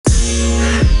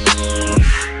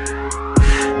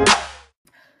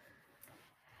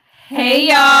Hey,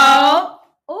 y'all.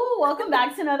 Oh, welcome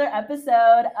back to another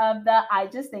episode of the I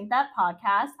Just Think That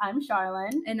podcast. I'm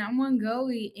Charlene. And I'm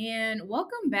Wangoi, and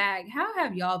welcome back. How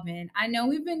have y'all been? I know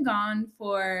we've been gone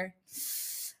for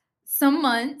some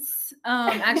months.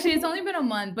 Actually, it's only been a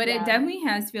month, but it definitely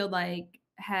has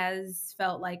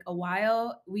felt like a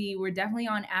while. We were definitely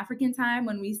on African time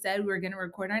when we said we were going to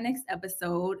record our next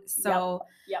episode. So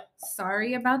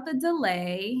sorry about the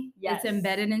delay. Yes. It's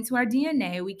embedded into our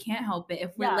DNA. We can't help it.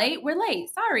 If we're late, we're late.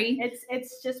 Sorry.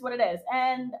 It's just what it is.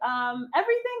 And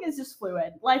everything is just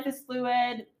fluid. Life is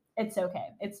fluid. It's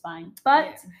okay. It's fine.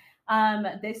 But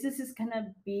this is going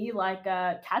to be like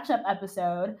a catch-up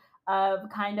episode of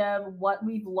kind of what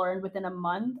we've learned within a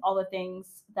month, all the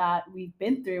things that we've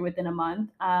been through within a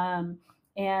month.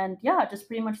 And yeah, just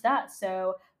pretty much that.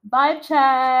 So vibe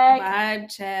check.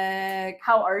 Vibe check.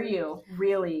 How are you?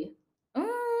 Really?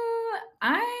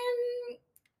 I'm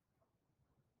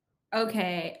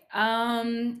okay.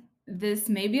 This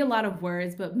may be a lot of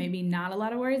words, but maybe not a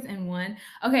lot of words in one.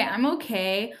 Okay, I'm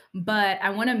okay, but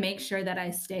I want to make sure that I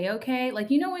stay okay. Like,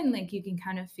 you know, when like you can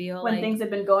kind of feel when like things have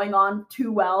been going on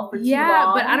too well for too long.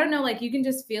 Yeah, but I don't know, like you can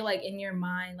just feel like in your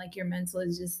mind, like your mental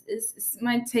is just it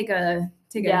might take a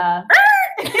yeah.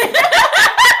 That's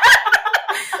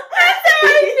how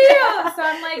I feel. So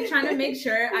I'm like trying to make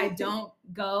sure I don't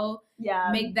go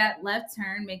make that left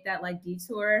turn, make that like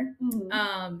detour.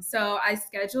 Mm-hmm. So I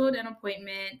scheduled an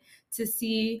appointment to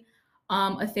see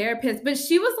a therapist, but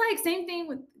she was like, same thing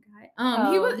with the guy.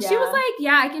 She was like,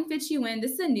 yeah, I can fit you in.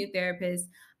 This is a new therapist.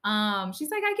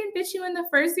 She's like, I can fit you in the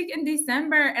first week in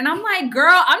December. And I'm like,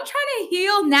 girl, I'm trying to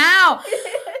heal now.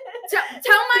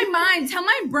 Tell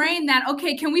my brain that,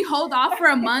 okay, can we hold off for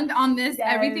a month on this,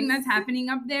 everything that's happening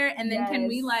up there? And then can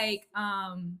we like,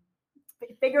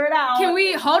 figure it out? Can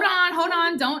we hold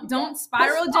on? Don't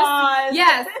spiral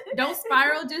don't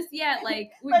spiral just yet.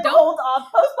 Like don't hold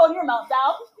off. Postpone your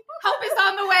meltdown. Hope is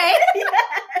on the way.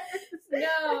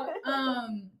 No.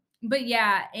 But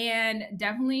yeah, and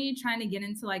definitely trying to get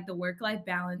into like the work-life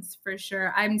balance for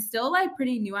sure. I'm still like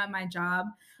pretty new at my job.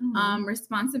 Mm-hmm.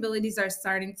 Responsibilities are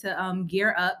starting to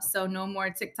gear up, so no more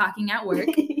TikToking at work.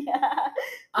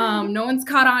 No one's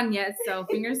caught on yet, so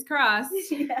fingers crossed.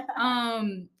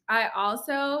 I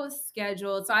also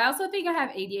scheduled, so I also think I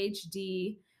have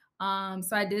ADHD.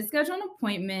 So I did schedule an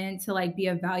appointment to like be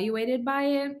evaluated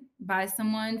by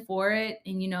someone for it,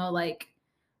 and you know, like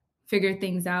figure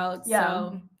things out.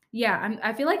 So yeah,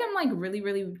 I feel like I'm like really,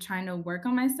 really trying to work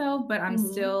on myself, but I'm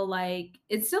still like,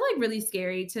 it's still like really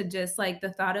scary to just like the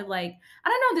thought of like, I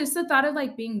don't know, there's the thought of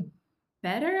like being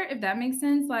better, if that makes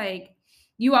sense. Like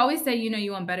you always say, you know,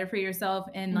 you want better for yourself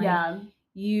and like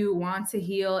you want to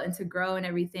heal and to grow and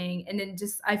everything. And then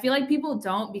just, I feel like people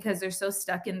don't because they're so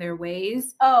stuck in their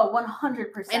ways. Oh,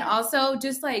 100%. And also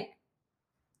just like,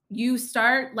 you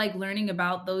start like learning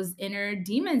about those inner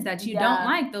demons that you don't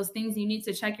like, those things you need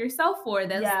to check yourself for,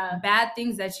 those bad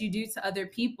things that you do to other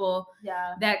people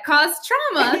that cause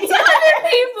trauma to other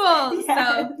people.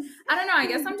 So I don't know, I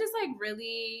guess I'm just like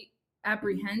really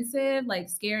apprehensive, like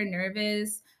scared,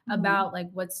 nervous about like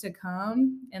what's to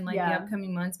come in like the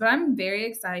upcoming months. But I'm very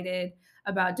excited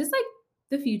about just like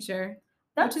the future,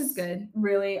 which is good.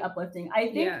 Really uplifting.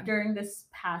 I think during this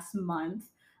past month,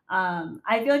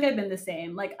 I feel like I've been the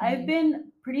same. Like I've been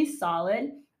pretty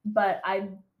solid, but I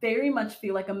very much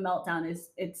feel like a meltdown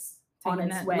it's on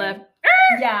its way.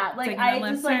 Yeah, like I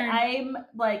just like I'm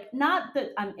like not that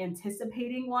I'm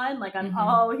anticipating one. Like I'm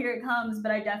here it comes, but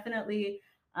I definitely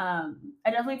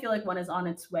feel like one is on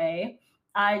its way.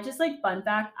 I just like fun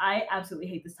fact, I absolutely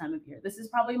hate this time of year. This is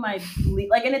probably my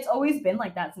like, and it's always been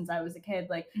like that since I was a kid.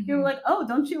 Like you were like, oh,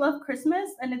 don't you love Christmas?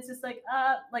 And it's just like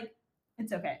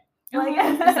it's okay. Like,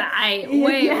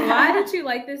 why did you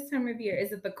like this time of year?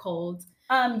 Is it the cold?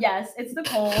 Yes, it's the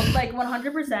cold, like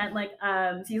 100%, like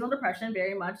seasonal depression,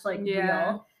 very much like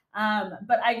real.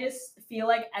 But I just feel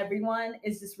like everyone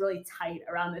is just really tight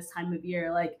around this time of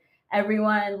year. Like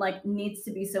everyone like needs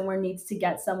to be somewhere, needs to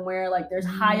get somewhere. Like there's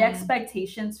high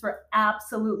expectations for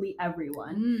absolutely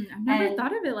everyone. I've never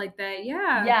thought of it like that.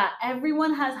 Yeah,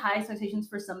 everyone has high expectations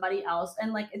for somebody else.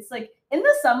 And like it's like in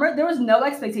the summer, there was no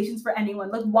expectations for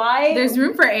anyone. Like why? There's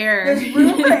room for error. There's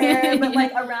room for error. But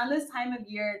like around this time of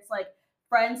year, it's like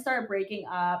friends start breaking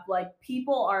up. Like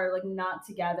people are like not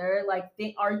together. Like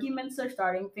the arguments are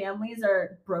starting. Families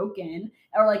are broken,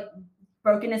 or like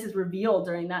brokenness is revealed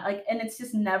during that. Like, and it's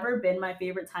just never been my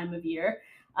favorite time of year.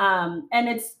 And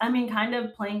it's, I mean, kind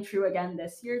of playing true again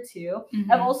this year too.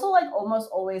 I've also like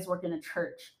almost always worked in a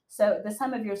church. So this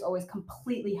time of year is always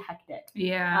completely hectic.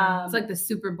 Yeah. It's like the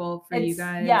Super Bowl for you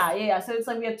guys. Yeah. So it's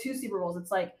like we have 2 Super Bowls.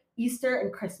 It's like Easter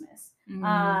and Christmas.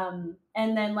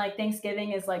 And then like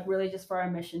Thanksgiving is like really just for our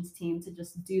missions team to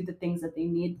just do the things that they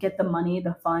need, get the money,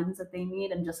 the funds that they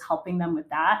need, and just helping them with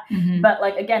that. But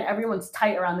like, again, everyone's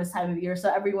tight around this time of year.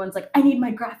 So everyone's like, I need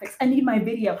my graphics. I need my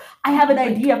video. I have an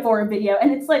idea for a video.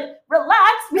 And it's like,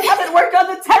 relax. We haven't worked on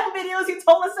the 10 videos you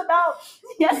told us about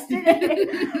yesterday.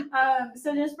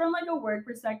 So just from like a work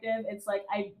perspective, it's like,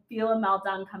 I feel a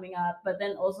meltdown coming up, but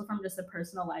then also from just a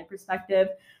personal life perspective,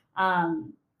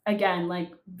 again,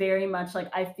 like very much like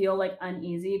I feel like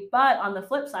uneasy. But on the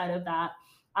flip side of that,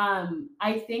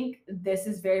 I think this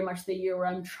is very much the year where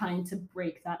I'm trying to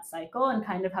break that cycle, and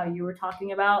kind of how you were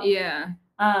talking about. Yeah.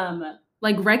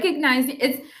 Like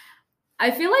recognizing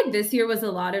I feel like this year was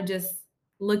a lot of just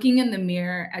looking in the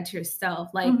mirror at yourself.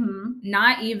 Like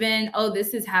not even, oh,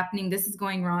 this is happening, this is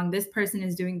going wrong, this person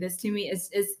is doing this to me. It's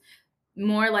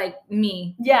more like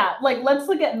me. Yeah, like let's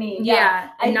look at me. Yeah,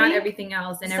 and not everything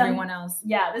else and everyone else.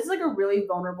 Yeah, this is like a really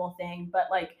vulnerable thing, but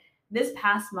like this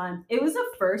past month, it was the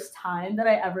first time that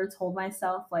I ever told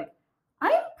myself, like, I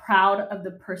am proud of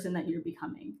the person that you're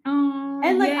becoming.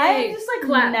 And like, I just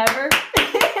like never.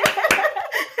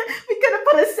 We could have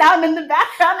put a sound in the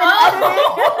background and edited,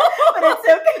 but it's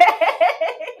okay.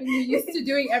 When you're used to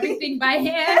doing everything by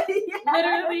hand,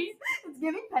 literally. It's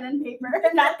giving pen and paper,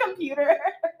 not computer.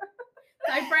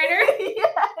 Typewriter.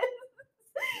 Yes.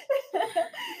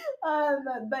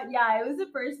 But yeah, it was the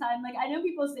first time. Like, I know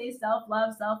people say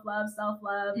self-love,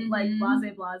 like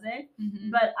blase,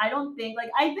 but I don't think,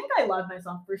 like, I think I love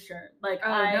myself for sure. Like,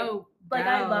 I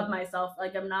love myself.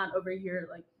 Like, I'm not over here,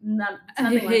 like,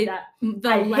 nothing like that.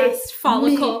 The last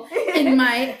follicle in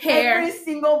my hair. Every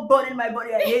single bone in my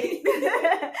body, I hate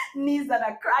it. Knees that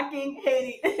are cracking,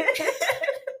 hate it.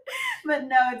 But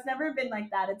no, it's never been like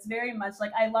that. It's very much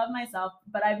like I love myself,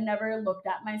 but I've never looked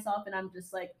at myself and I'm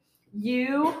just like,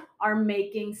 you are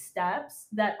making steps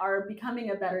that are becoming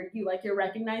a better you. Like, you're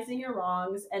recognizing your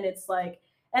wrongs, and it's like,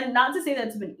 and not to say that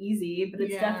it's been easy, but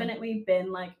it's definitely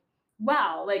been like,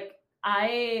 wow, like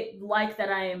I like that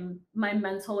my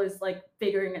mental is like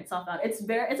figuring itself out. It's a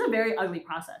very ugly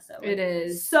process. So, like, it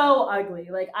is so ugly.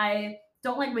 Like, I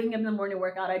don't like waking up in the morning to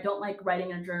work out. I don't like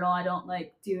writing a journal. I don't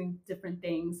like doing different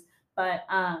things. But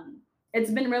it's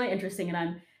been really interesting,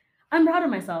 and I'm proud of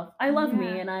myself. I love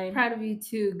me, and I'm proud of you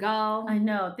too, girl. I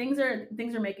know things are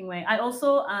making way. I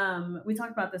also we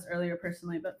talked about this earlier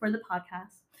personally, but for the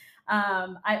podcast,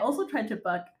 I also tried to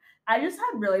book. I just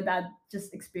had really bad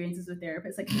just experiences with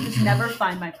therapists. Like, you just never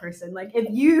find my person. Like, if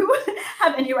you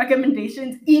have any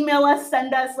recommendations, email us,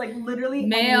 send us, like, literally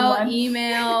mail, anyone,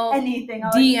 email, anything,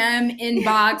 DM,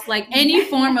 inbox, like any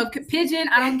form of pigeon.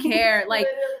 I don't care. Like,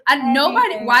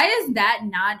 nobody. Why is that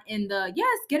not in the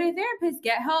get a therapist,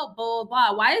 get help, blah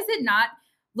blah blah? Why is it not?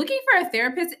 Looking for a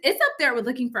therapist, it's up there with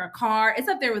looking for a car. It's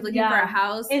up there with looking for a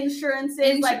house.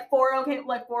 Insurances, like 401k,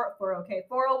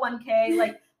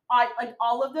 like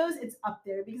all of those, it's up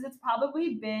there, because it's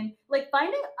probably been like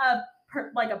finding a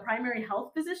primary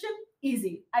health physician,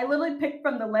 easy. I literally picked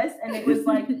from the list, and it was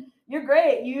like, you're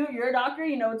great, you're a doctor,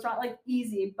 you know what's wrong, like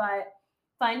easy. But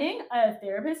finding a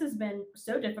therapist has been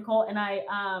so difficult. And I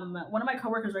one of my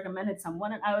coworkers recommended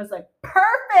someone, and I was like,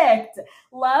 perfect,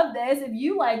 love this. If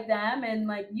you like them, and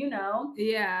like, you know,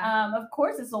 of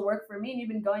course this will work for me, and you've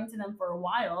been going to them for a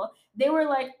while. They were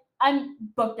like, I'm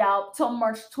booked out till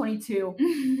March 22.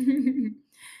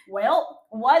 Well,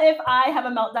 what if I have a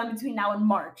meltdown between now and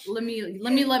March? Let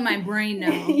my brain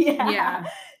know. Yeah.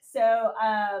 So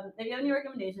if you have any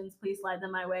recommendations, please slide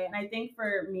them my way. And I think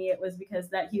for me, it was because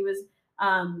that he was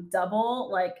double,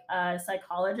 like a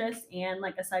psychologist and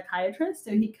like a psychiatrist,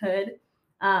 so he could.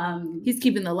 He's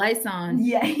keeping the lights on.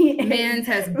 Yeah, Man's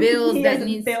has bills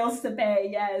needs bills to pay.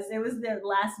 Yes, it was their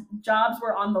last jobs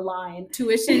were on the line.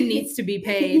 Tuition needs to be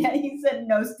paid. Yeah, he said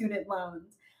no student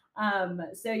loans.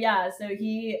 So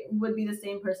he would be the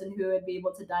same person who would be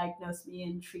able to diagnose me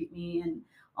and treat me and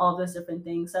all of those different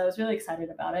things. So I was really excited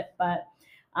about it. But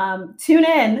tune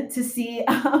in to see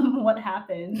what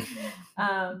happens.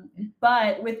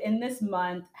 But within this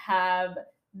month, have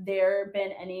there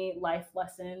been any life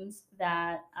lessons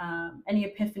that any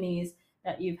epiphanies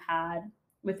that you've had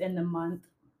within the month?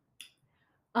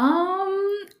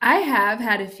 I have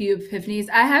had a few epiphanies.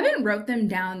 I haven't wrote them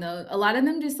down though. A lot of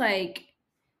them just like,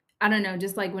 I don't know,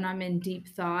 just like when I'm in deep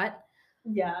thought.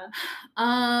 Yeah.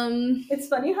 It's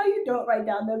funny how you don't write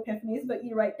down the epiphanies, but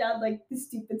you write down like the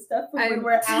stupid stuff when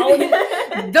we're out.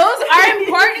 Those are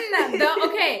important though.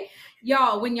 Okay,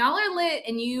 y'all, when y'all are lit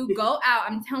and you go out,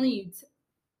 I'm telling you,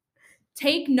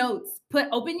 take notes.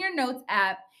 Open your notes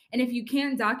app, and if you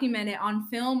can't document it on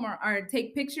film or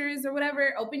take pictures or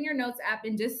whatever, open your notes app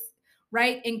and just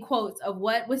write in quotes of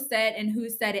what was said and who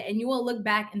said it, and you will look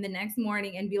back in the next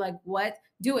morning and be like, what?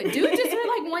 Do it just for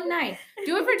like one night.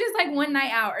 Do it for just like one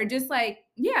night out, or just like,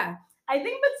 yeah. I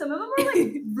think, but some of them are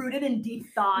like rooted in deep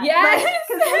thought. Yes.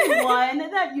 Because there's one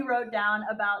that you wrote down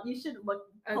about, you should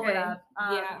pull it up.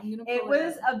 It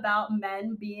was about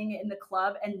men being in the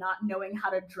club and not knowing how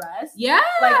to dress. Yeah.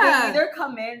 Like they either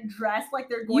come in dressed like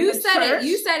they're going to church.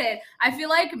 You said it. I feel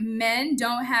like men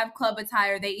don't have club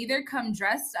attire. They either come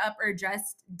dressed up or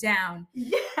dressed down.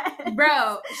 Yes.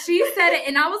 Bro, she said it.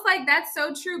 And I was like, that's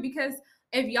so true, because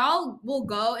if y'all will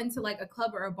go into like a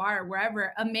club or a bar or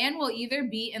wherever, a man will either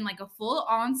be in like a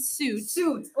full-on suit,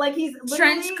 like he's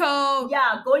trench coat,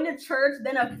 going to church,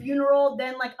 then a funeral,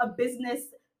 then like a business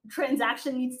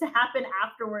transaction needs to happen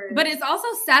afterwards. But it's also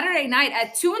Saturday night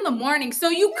at 2 a.m, so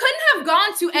you couldn't have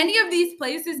gone to any of these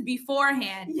places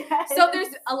beforehand. Yes. So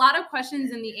there's a lot of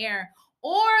questions in the air.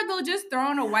 Or they'll just throw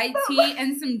on a white tee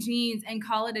and some jeans and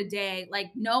call it a day. Like,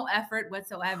 no effort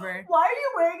whatsoever. Why are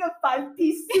you wearing a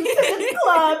 5-piece suit to this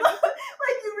club?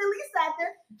 Like, you really sat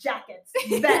there. Jackets,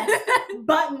 vest,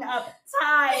 button up,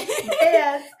 tie,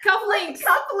 pants, cufflinks.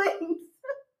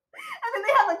 And then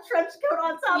they have a trench coat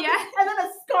on top. Yeah. And then a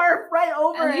scarf right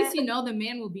over it. At least you know the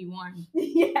man will be warm.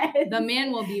 Yes. The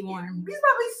man will be warm. He's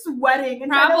probably sweating.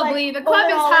 And probably. Like, the club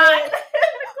is hot. The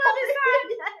club is hot.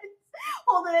 Yes.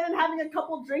 Holding it and having a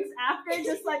couple drinks after,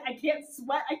 just like, I can't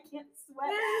sweat.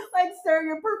 Like, sir,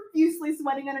 you're profusely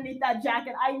sweating underneath that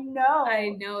jacket. I know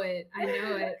it.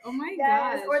 Oh my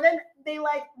gosh. Or then they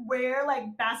like wear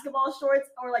like basketball shorts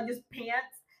or like just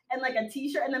pants and like a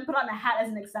t-shirt and then put on a hat as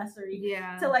an accessory.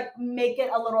 Yeah. To like make it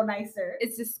a little nicer.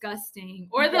 It's disgusting.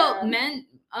 Or the men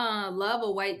love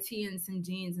a white tee and some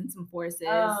jeans and some forces.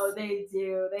 Oh, they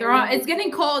do. It's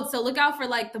getting cold, so look out for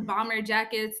like the bomber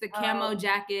jackets, the camo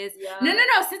jackets. Yeah. No.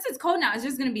 Since it's cold now, it's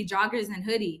just gonna be joggers and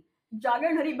hoodie.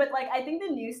 But like I think the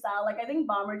new style, like I think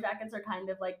bomber jackets are kind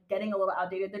of like getting a little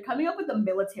outdated. They're coming up with the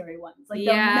military ones, like the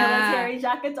military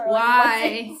jackets are like what's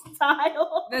in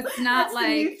style. That's not like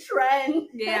the new trend.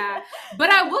 Yeah, but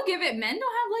I will give it. Men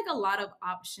don't have like a lot of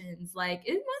options. Like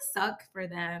it must suck for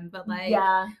them, but like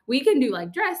we can do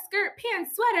like dress, skirt,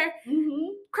 pants, sweater,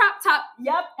 crop top.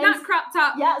 Yep, not crop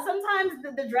top. Yeah, sometimes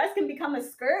the dress can become a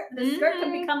skirt. The skirt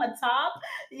can become a top.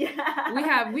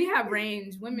 Yeah, we have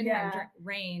range. Women have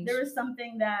range. There was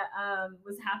something that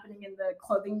was happening in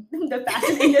the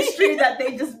fashion industry that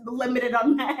they just limited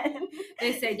on men.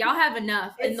 They said, y'all have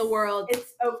enough in the world.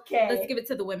 It's okay. Let's give it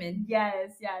to the women.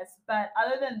 Yes. But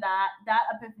other than that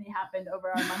epiphany happened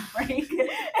over our month break.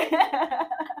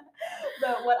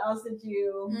 But what else did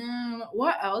you?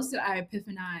 What else did I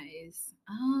epiphanize?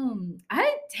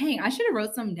 I should have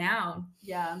wrote some down.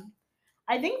 Yeah.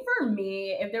 I think for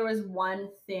me, if there was one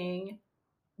thing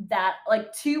that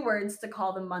like 2 words to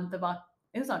call the month of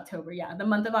it was October. Yeah. The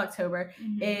month of October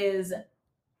is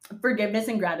forgiveness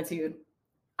and gratitude.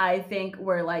 I think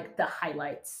were like the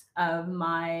highlights of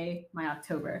my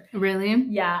October. Really?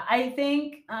 Yeah. I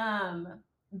think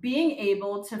being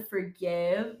able to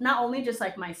forgive not only just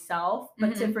like myself,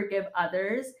 but to forgive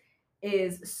others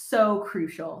is so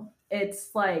crucial.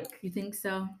 It's like, you think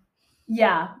so?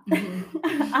 Yeah.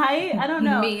 I don't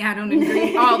know. Me, I don't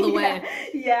agree all the way.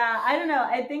 Yeah, I don't know.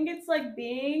 I think it's like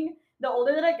the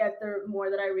older that I get, the more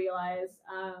that I realize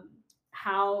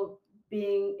how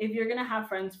if you're going to have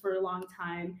friends for a long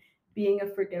time, being a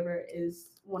forgiver is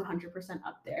 100%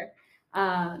 up there.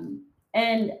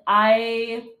 And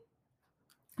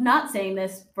not saying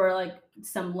this for like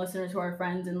some listeners who are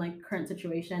friends in like current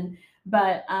situation,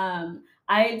 but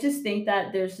I just think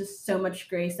that there's just so much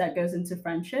grace that goes into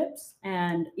friendships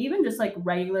and even just like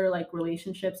regular like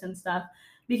relationships and stuff.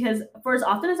 Because for as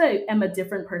often as I am a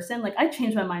different person, like I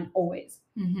change my mind always.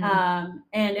 And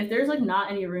if there's like not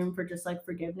any room for just like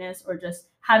forgiveness or just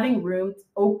having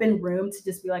open room to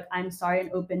just be like, I'm sorry,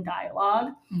 and open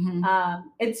dialogue.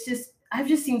 It's just, I've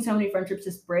just seen so many friendships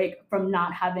just break from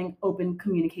not having open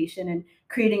communication and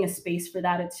creating a space for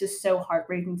that. It's just so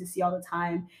heartbreaking to see all the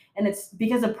time. And it's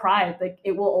because of pride, like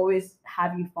it will always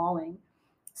have you falling.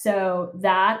 So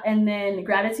that, and then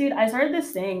gratitude, I started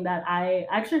this thing that I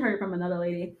actually heard from another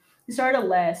lady. She started a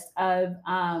list of,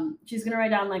 she's going to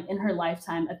write down like in her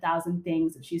lifetime, 1,000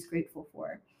 things that she's grateful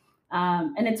for.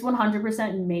 And it's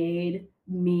 100% made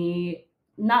me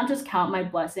not just count my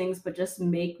blessings, but just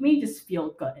make me just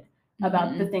feel good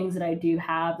about the things that I do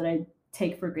have that I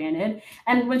take for granted.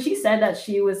 And when she said that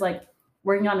she was like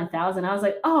working on 1,000, I was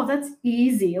like, oh, that's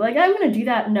easy. Like, I'm going to do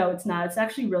that. No, it's not. It's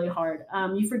actually really hard.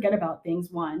 You forget about things,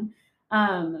 one.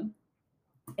 And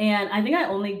I think I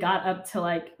only got up to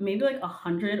like maybe like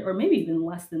 100 or maybe even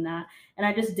less than that. And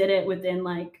I just did it within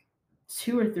like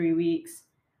 2 or 3 weeks.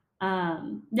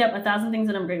 Yep, 1,000 things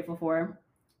that I'm grateful for.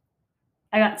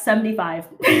 I got 75.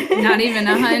 Not even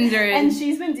 100. And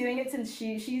she's been doing it since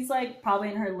she's like probably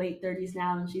in her late 30s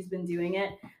now, and she's been doing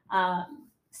it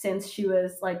since she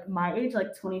was like my age,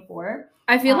 like 24.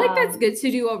 I feel like that's good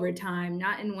to do over time,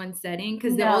 not in one setting,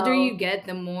 because the older you get,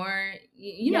 the more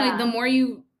you know, the more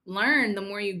you learn, the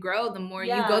more you grow, the more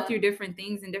you go through different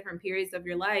things in different periods of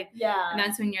your life. Yeah. And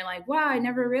that's when you're like, wow, I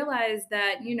never realized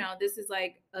that, you know, this is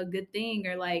like a good thing,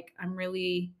 or like I'm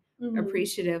really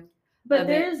appreciative. But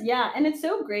and it's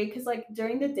so great because like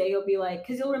during the day you'll be like,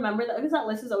 because you'll remember that, because that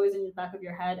list is always in the back of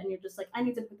your head, and you're just like, I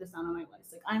need to put this down on my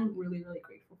list. Like, I'm really, really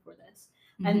grateful for this,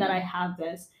 and that I have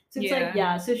this. So it's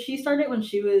like, so she started when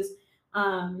she was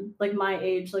like my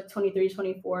age, like 23,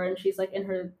 24, and she's like in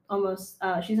her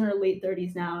she's in her late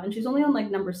 30s now, and she's only on like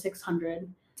number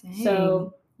 600. Dang.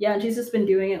 So yeah, and she's just been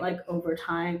doing it like over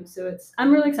time. So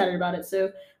I'm really excited about it.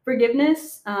 So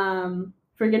forgiveness and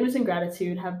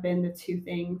gratitude have been the two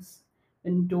things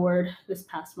endured this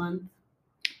past month.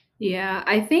 Yeah,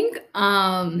 I think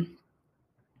I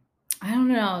don't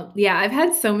know. Yeah, I've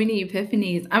had so many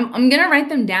epiphanies. I'm gonna write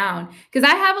them down because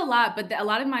I have a lot, but a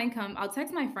lot of mine come. I'll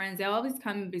text my friends. They always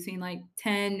come between like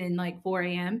 10 and like 4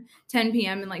 a.m., 10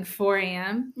 p.m. and like 4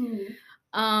 a.m.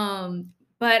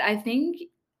 But I think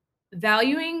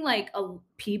valuing like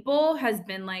people has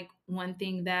been like one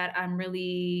thing that I'm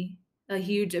really a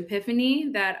huge epiphany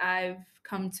that I've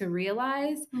come to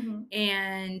realize,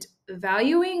 and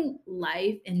valuing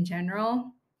life in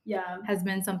general has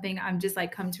been something I'm just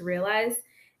like come to realize,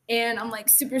 and I'm like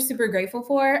super, super grateful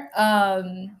for.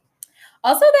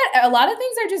 Also that a lot of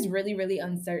things are just really, really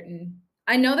uncertain.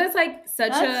 I know that's like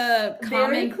such a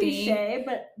common cliche thing,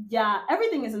 but yeah,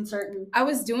 everything is uncertain. I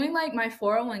was doing like my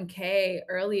 401k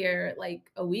earlier, like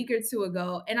a week or two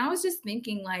ago, and I was just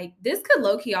thinking like, this could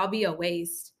low-key all be a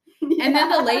waste. Yeah. And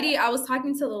then I was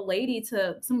talking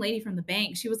to some lady from the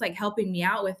bank. She was like helping me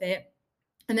out with it.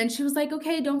 And then she was like,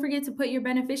 okay, don't forget to put your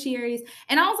beneficiaries.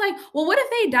 And I was like, well, what if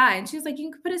they die? And she was like,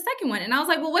 you can put a second one. And I was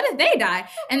like, well, what if they die?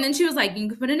 And then she was like, you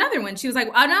can put another one. She was like,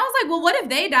 and I was like, well, what if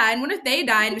they die? And what if they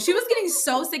die? And she was getting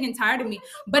so sick and tired of me.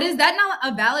 But is that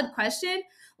not a valid question?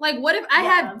 Like, what if I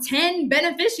have 10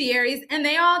 beneficiaries and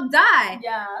they all die?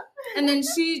 Yeah. And then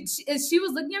she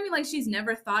was looking at me like she's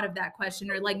never thought of that question,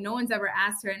 or like no one's ever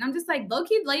asked her. And I'm just like,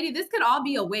 low-key, lady, this could all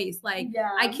be a waste. Like,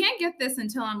 I can't get this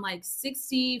until I'm like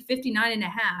 60, 59 and a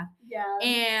half. Yeah.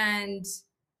 And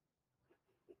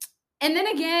then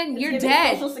again, you're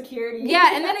dead. Social Security.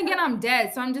 Yeah. And then again, I'm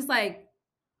dead. So I'm just like,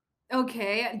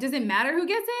 okay, does it matter who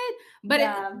gets it? But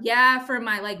for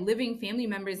my like living family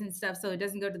members and stuff, so it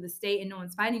doesn't go to the state and no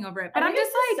one's fighting over it. But I'm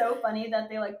just like, so funny that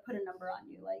they like put a number on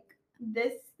you, like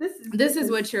this is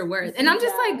what you're worth. And I'm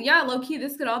just like, yeah, low key,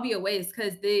 this could all be a waste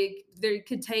because they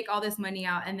could take all this money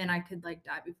out and then I could like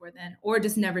die before then, or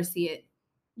just never see it.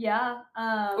 Yeah.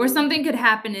 Or something could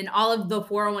happen and all of the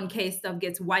 401k stuff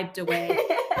gets wiped away.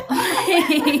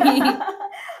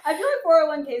 I feel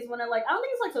like 401k is one of like, I don't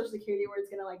think it's like Social Security where it's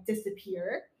gonna like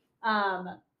disappear.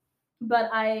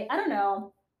 But I don't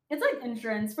know. It's like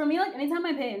insurance. For me, like anytime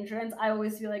I pay insurance, I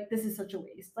always feel like this is such a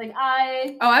waste. Like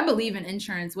I believe in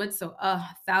insurance. What's so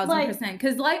 1,000%?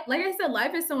 Because like I said,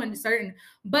 life is so uncertain.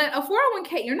 But a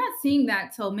 401k, you're not seeing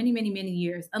that till many, many, many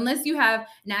years, unless you have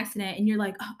an accident and you're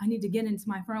like, oh, I need to get into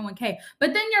my 401k.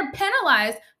 But then you're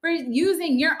penalized for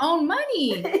using your own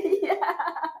money. Yeah.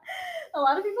 A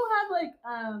lot of people have like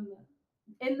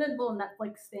in the little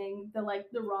Netflix thing, the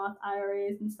Roth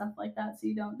IRAs and stuff like that. So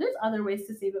there's other ways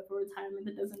to save up for retirement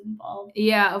that doesn't involve a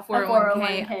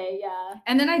 401k. Yeah.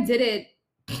 And then I did it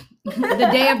the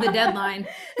day of the deadline.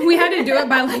 We had to do it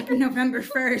by like November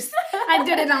 1st. I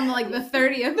did it on like the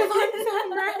 30th of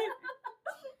December.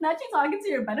 Not you talking to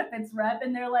your benefits rep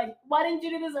and they're like, why didn't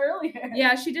you do this earlier?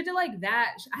 Yeah, she did it like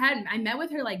that. I met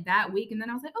with her like that week, and then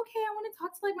I was like, okay, I want to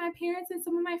talk to like my parents and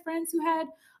some of my friends who had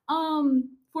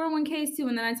 401ks too.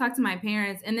 And then I talked to my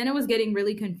parents, and then it was getting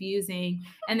really confusing.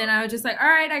 And then I was just like, all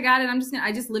right, I got it.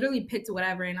 I just literally picked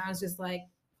whatever, and I was just like,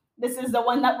 this is the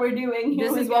one that we're doing.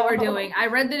 This is what we're doing. I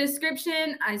read the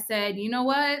description. I said, you know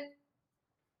what?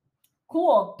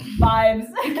 Cool.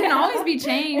 Vibes. It can always be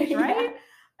changed, right? Yeah.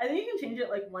 I think you can change it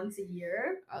like once a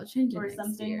year. I'll change it or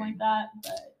something year. Like that.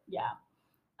 But yeah.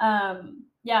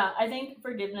 I think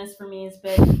forgiveness for me has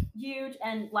been huge,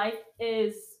 and life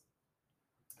is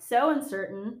so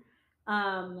uncertain.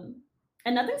 And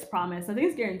nothing's promised.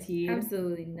 Nothing's guaranteed.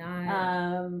 Absolutely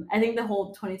not. I think the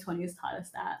whole 2020 has taught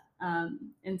us that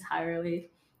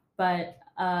entirely. But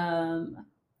I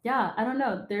don't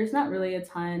know. There's not really a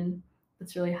ton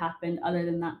that's really happened other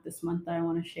than that this month that I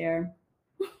want to share.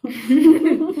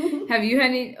 Have you had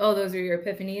any? Oh, those are your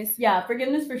epiphanies? Yeah,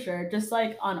 forgiveness for sure. Just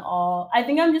like on all. I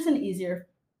think I'm just an easier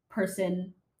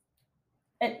person.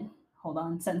 Hold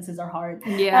on, sentences are hard.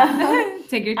 Yeah,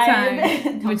 take your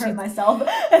time. Don't hurt myself.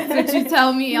 That's what you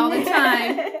tell me all the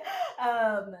time.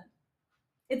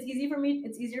 It's easier for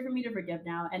me to forgive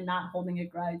now and not holding a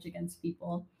grudge against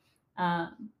people.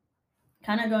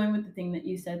 Kind of going with the thing that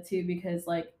you said too, because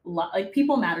like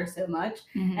people matter so much,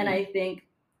 and I think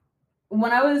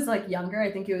when I was like younger,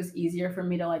 I think it was easier for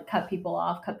me to like cut people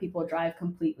off, cut people drive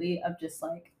completely, of just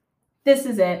like, this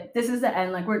is it, this is the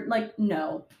end. Like we're like,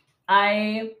 no,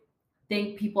 I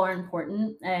think people are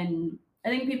important, and I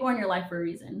think people are in your life for a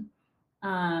reason.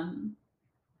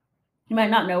 You might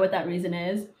not know what that reason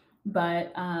is,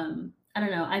 but I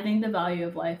don't know. I think the value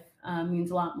of life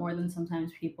means a lot more than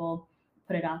sometimes people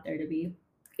put it out there to be.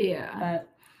 Yeah. But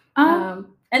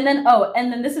and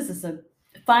then this is a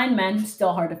find men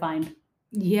still hard to find.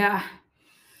 Yeah.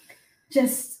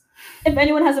 Just if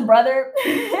anyone has a brother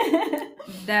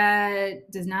that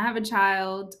does not have a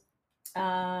child,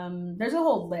 there's a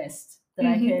whole list that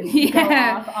I could go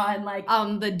off on, like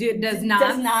the dude does not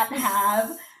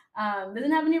have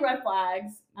doesn't have any red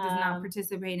flags, does not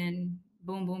participate in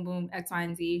boom boom boom X, Y,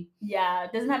 and Z. Yeah,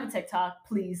 doesn't have a TikTok,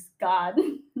 please God.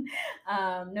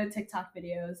 No TikTok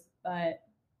videos, but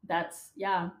that's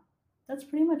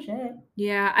pretty much it.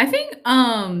 Yeah, I think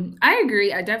I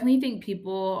agree. I definitely think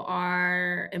people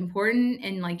are important,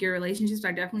 and like your relationships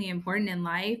are definitely important in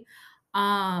life.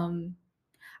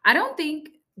 I don't think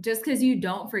just because you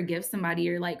don't forgive somebody,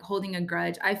 you're like holding a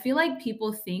grudge. I feel like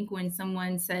people think when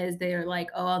someone says they're like,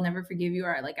 oh, I'll never forgive you,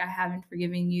 or like, I haven't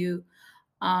forgiven you.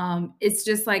 It's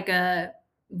just like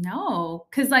no,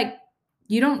 because like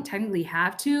you don't technically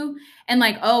have to. And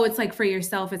like, oh, it's like for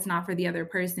yourself, it's not for the other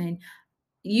person.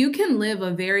 You can live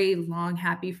a very long,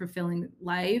 happy, fulfilling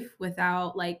life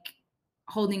without like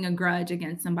holding a grudge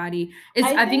against somebody.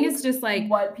 I think it's just like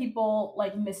what people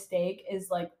like mistake is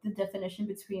like the definition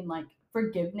between like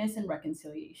forgiveness and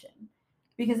reconciliation,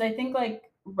 because I think like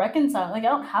reconcile, like I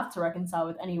don't have to reconcile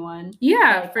with anyone.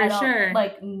 Yeah, like, for sure.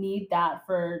 Like need that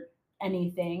for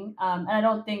anything. And I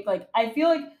don't think like, I feel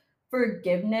like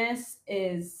forgiveness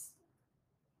is,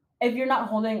 if you're not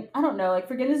holding, I don't know, like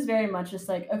forgiveness is very much just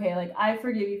like, okay, like I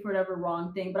forgive you for whatever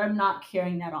wrong thing, but I'm not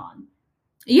carrying that on.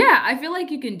 Yeah, I feel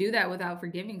like you can do that without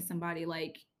forgiving somebody.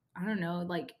 Like, I don't know,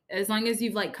 like as long as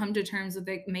you've like come to terms with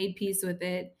it, made peace with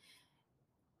it.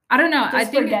 I don't know. I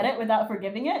think forget it without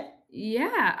forgiving it.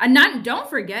 Yeah, don't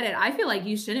forget it. I feel like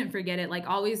you shouldn't forget it. Like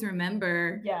always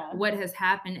remember what has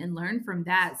happened and learn from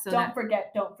that. So don't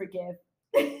forget, don't forgive.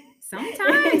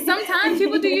 Sometimes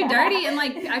people do you dirty, and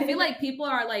like I feel like people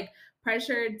are like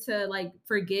pressured to like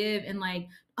forgive and like,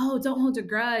 oh, don't hold a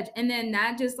grudge, and then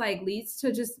that just like leads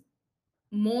to just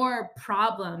more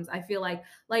problems. I feel like,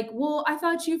 well, I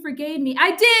thought you forgave me.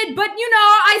 I did, but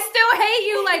I still hate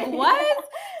you. Like, what?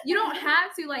 You don't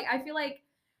have to. Like, I feel like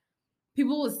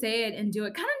people will say it and do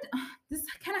it. This is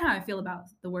kind of how I feel about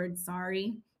the word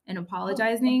sorry and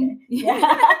apologizing. Okay. Yeah.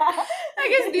 I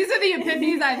guess these are the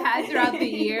epiphanies I've had throughout the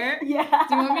year. Yeah.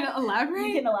 Do you want me to elaborate?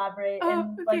 You can elaborate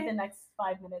in like the next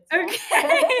 5 minutes. Okay.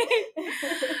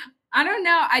 I don't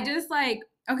know. I just like,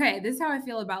 okay, this is how I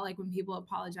feel about like when people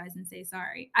apologize and say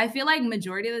sorry. I feel like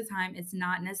majority of the time it's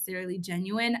not necessarily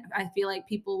genuine. I feel like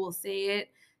people will say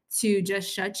it to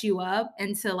just shut you up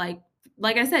and to like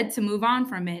I said, to move on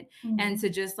from it, and to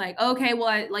just like, okay, well,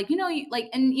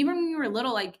 and even when you were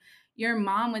little, like your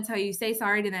mom would tell you, say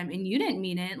sorry to them, and you didn't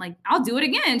mean it. Like, I'll do it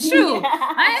again. Shoot,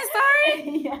 I ain't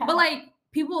sorry. Yeah. But like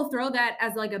people throw that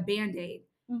as like a Band-Aid.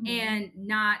 And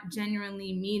not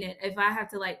genuinely mean it. If I have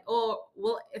to like, oh,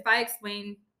 well, if I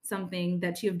explain something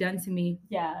that you've done to me,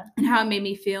 and how it made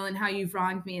me feel and how you've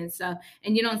wronged me and stuff,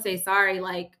 and you don't say sorry,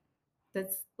 like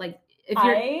that's like, if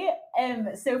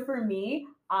you're so for me,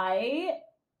 I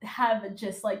have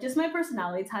just my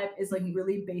personality type is like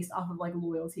really based off of like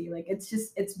loyalty. Like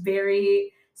it's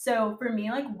very, so for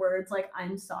me, like words like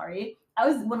I'm sorry, I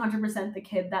was 100% the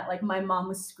kid that like my mom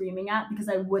was screaming at because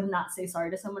I would not say sorry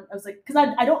to someone. I was like,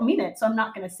 because I don't mean it, so I'm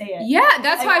not gonna say it. Yeah,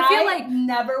 that's why I feel like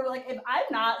never, like if I'm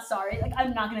not sorry, like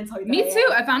I'm not gonna tell you. Me too.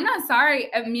 If I'm not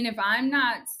sorry, I mean, if I'm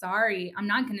not sorry, I'm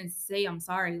not gonna say I'm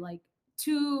sorry. Like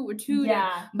two.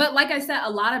 Yeah. But like I said, a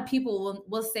lot of people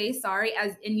will say sorry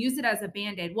and use it as a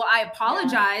Band-Aid. Well, I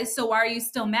apologize, so why are you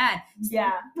still mad?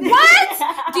 Yeah.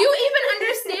 What? Do you even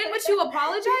understand what you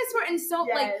apologize for? And so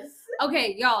like,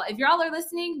 okay, y'all, if y'all are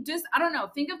listening, just, I don't know,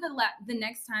 think of the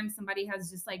next time somebody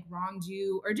has just like wronged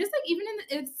you, or just like even if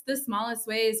it's the smallest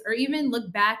ways, or even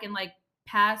look back and like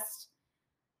past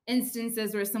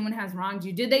instances where someone has wronged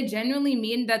you, did they genuinely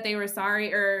mean that they were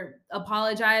sorry or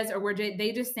apologize, or were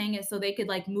they just saying it so they could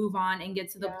like move on and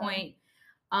get to the point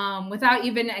without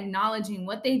even acknowledging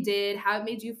what they did, how it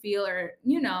made you feel, or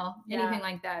anything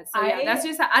like that. So that's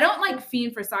just I don't like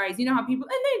fiend for sorries. You know how people,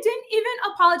 and they didn't even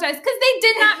apologize because they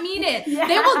did not mean it.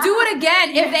 They will do it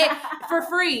again if they for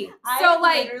free. So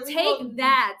like take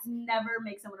that. Never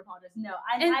make someone apologize. No,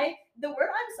 the word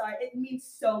I'm sorry, it means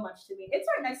so much to me. It's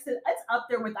right next to, it's up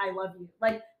there with I love you.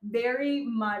 Like very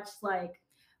much like.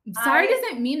 Sorry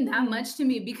doesn't mean that much to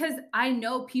me because I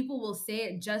know people will say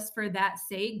it just for that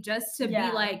sake, just to be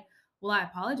like, well, I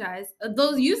apologize.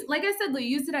 Like I said, they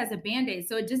use it as a Band-Aid.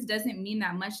 So it just doesn't mean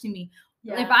that much to me.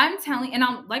 Yeah. If I'm telling, and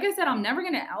like I said, I'm never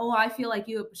going to, I feel like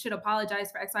you should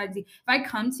apologize for X, Y, and Z. If I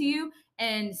come to you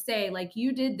and say like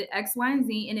you did the X, Y, and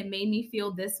Z and it made me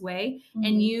feel this way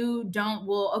and you don't,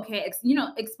 well, okay,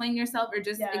 explain yourself or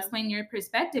just explain your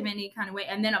perspective in any kind of way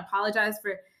and then apologize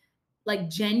for like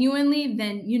genuinely,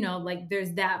 then like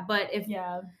there's that. But if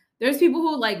there's people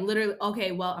who like literally,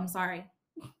 okay, well, I'm sorry,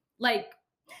 like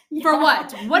for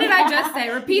what did I just say?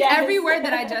 Repeat every word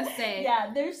that I just say.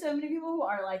 There's so many people who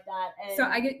are like that, and so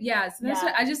I get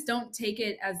what I just don't take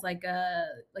it as like a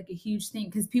huge thing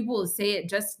because people will say it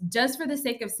just for the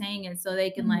sake of saying it so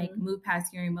they can like move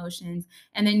past your emotions,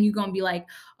 and then you gonna be like,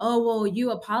 oh well,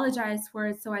 you apologized for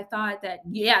it, so I thought that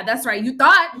that's right, you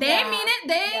thought they ain't mean it,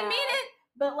 they ain't mean it.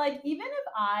 But like, even if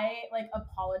I like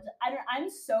apologize, I'm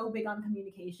so big on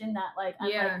communication that like I'm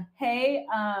like, hey,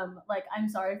 like I'm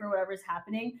sorry for whatever's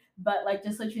happening, but like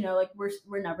just let you know, like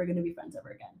we're never gonna be friends ever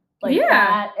again. Like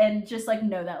that, and just like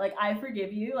know that like I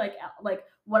forgive you, like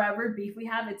whatever beef we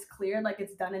have, it's clear, like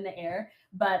it's done in the air.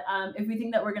 But if we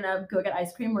think that we're gonna go get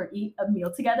ice cream or eat a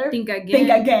meal together, think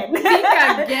again. But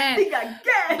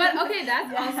okay,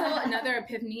 that's also another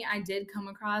epiphany I did come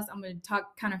across. I'm gonna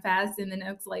talk kind of fast, and then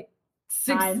it's like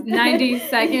 90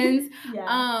 seconds.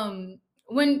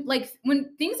 When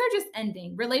things are just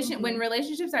ending, when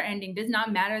relationships are ending, does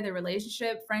not matter the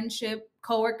relationship, friendship,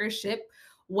 coworkership,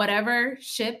 whatever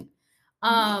ship,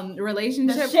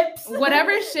 relationship,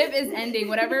 whatever ship is ending,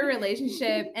 whatever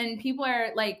relationship, and people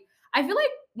are like, I feel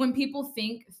like when people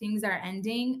think things are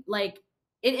ending, like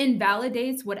it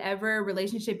invalidates whatever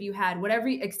relationship you had, whatever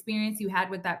experience you had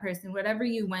with that person, whatever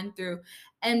you went through.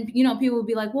 And, people will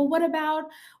be like, well, what about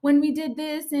when we did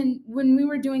this and when we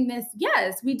were doing this?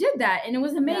 Yes, we did that. And it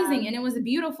was amazing and it was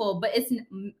beautiful. But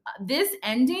this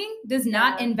ending does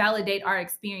not invalidate our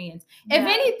experience. If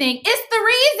anything, it's the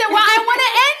reason why I want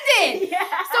to end it.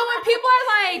 So when people are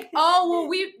like, oh,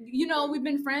 well, we've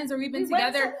been friends or we've been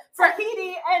together for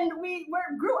Tahiti and we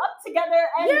grew up together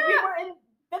and we were in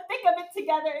the thick of it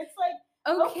together. It's like,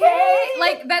 okay.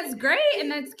 Like that's great and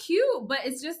that's cute, but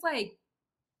it's just like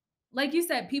you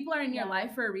said, people are in your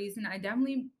life for a reason. I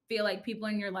definitely feel like people are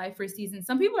in your life for a season.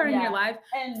 Some people are in your life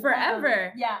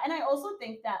forever. And I also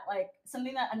think that like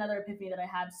another epiphany that I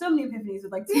had, so many epiphanies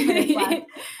with like 2 minutes left.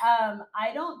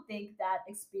 I don't think that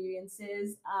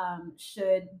experiences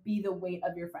should be the weight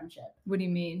of your friendship. What do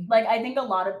you mean? Like I think a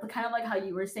lot of kind of like how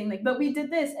you were saying, like, but we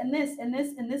did this and this and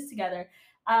this and this together.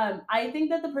 I think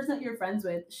that the person that you're friends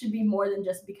with should be more than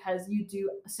just because you do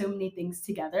so many things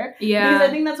together. Yeah. Because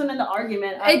I think that's when in the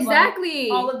argument of exactly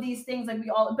like, all of these things, like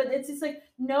but it's just like,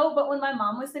 no, but when my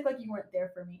mom was sick, like you weren't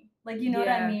there for me. Like, you know what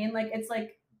I mean? Like, it's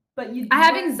like, but I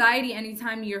have anxiety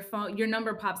anytime your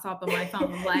number pops up on my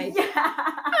phone. Like,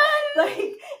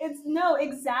 like it's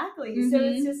exactly. So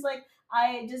it's just like,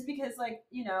 just because like,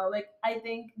 like I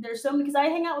think there's so many, because I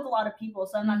hang out with a lot of people,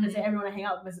 so I'm not gonna say everyone I hang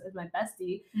out with is my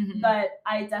bestie, but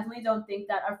I definitely don't think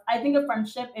that, I think a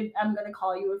friendship, if I'm gonna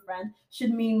call you a friend,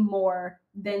 should mean more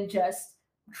than just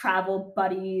travel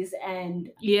buddies, and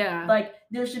like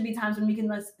there should be times when we can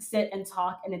just sit and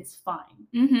talk and it's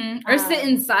fine, or sit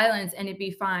in silence and it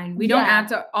be fine. We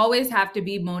don't always have to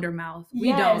be motor mouth.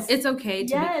 We don't. It's okay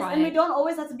to be quiet, and we don't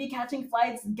always have to be catching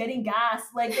flights, getting gas.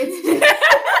 Like it's just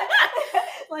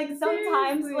like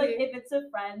sometimes like if it's a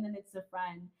friend, then it's a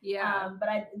friend. But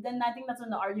I think that's when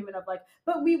the argument of like,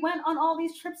 but we went on all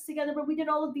these trips together, but we did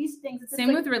all of these things. It's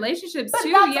same with relationships but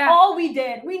too. That's all we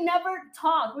did. We never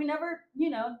talked. We never,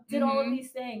 did all of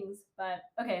these things. But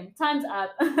okay, time's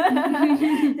up.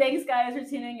 Thanks guys for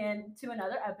tuning in to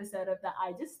another episode of the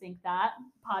I Just Think That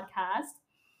podcast.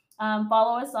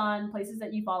 Follow us on places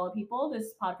that you follow people.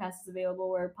 This podcast is available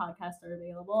where podcasts are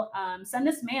available. Send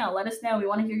us mail. Let us know. We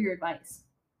want to hear your advice.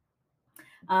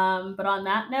 But on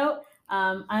that note,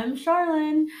 I'm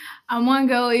Charlene. I'm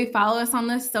Wangoi. Follow us on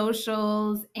the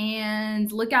socials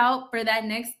and look out for that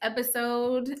next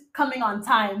episode coming on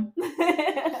time.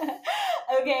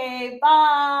 Okay,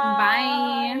 bye.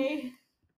 Bye.